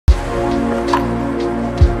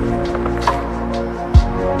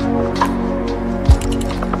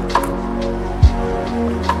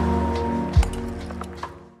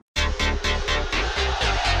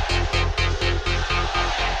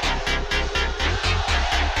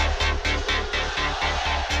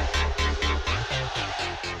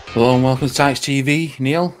Hello and welcome to Tykes TV,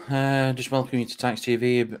 Neil. Just welcome you to Tykes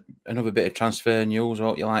TV. Another bit of transfer news. I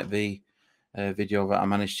hope you like the video that I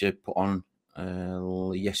managed to put on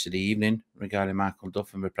yesterday evening regarding Michael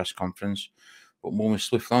Duff and the press conference. But moving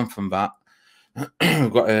swiftly on from that,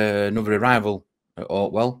 we've got another arrival at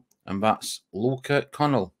Ortwell, and that's Luca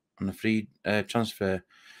Connell on a free transfer,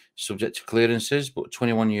 subject to clearances. But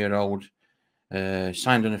 21-year-old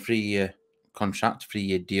signed on a 3-year contract,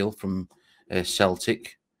 3-year deal from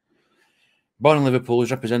Celtic. Born in Liverpool,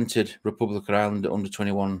 he's represented Republic of Ireland at under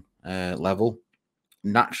 21 level.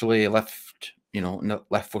 Naturally,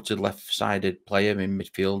 left-footed, left-sided player in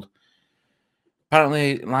midfield.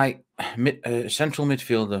 Apparently, like central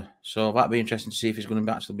midfielder. So that'd be interesting to see if he's going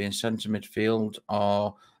to actually be in centre midfield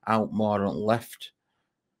or out more on left.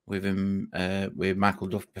 With him, with Michael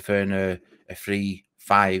Duff preferring a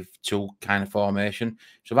 3-5-2 kind of formation.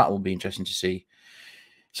 So that will be interesting to see.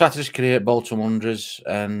 Started his career at Bolton Wanderers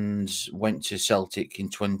and went to Celtic in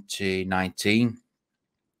 2019.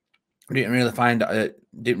 Didn't really find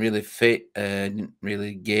didn't really fit, didn't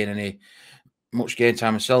really gain much game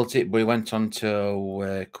time at Celtic, but he went on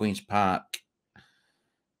to Queen's Park,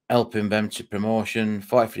 helping them to promotion,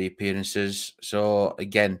 43 appearances. So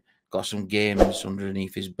again, got some games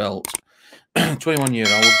underneath his belt.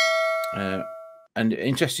 21-year-old. And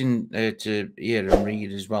interesting to hear and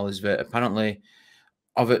read as well is that apparently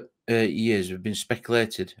of it years have been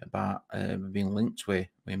speculated about being linked with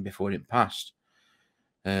him before it passed.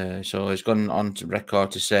 So he's gone on to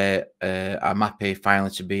record to say, I'm happy finally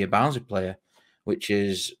to be a Barnsley player, which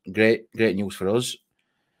is great news for us.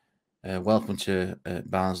 Welcome to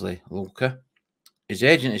Barnsley, Luca. His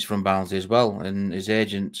agent is from Barnsley as well, and his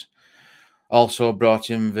agent also brought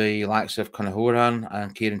in the likes of Connell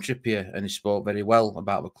and Kieran Trippier, and he spoke very well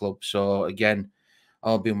about the club. So again,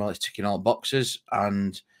 all being well, it's ticking all boxes.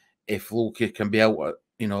 And if Luca can be out,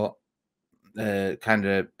 kind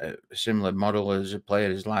of a similar model as a player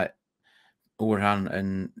as like Urhan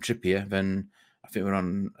and Trippier, then I think we're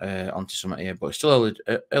on onto something here. But it's still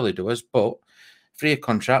early doors. But 3-year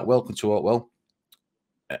contract. Welcome to Ortwell.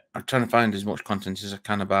 I'm trying to find as much content as I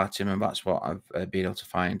can about him, and that's what I've been able to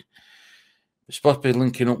find. We're supposed to be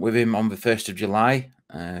linking up with him on the 1st of July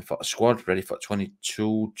for a squad ready for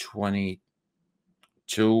 22-23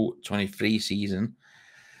 season.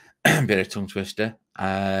 Bit of tongue twister.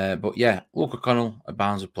 But yeah, Luca Connell, a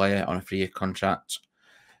Barnsley player on a 3-year contract.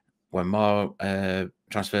 When more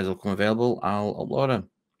transfers will come available, I'll upload them.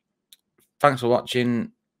 Thanks for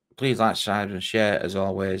watching. Please like, subscribe, and share as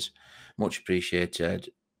always. Much appreciated.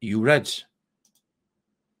 You Reds.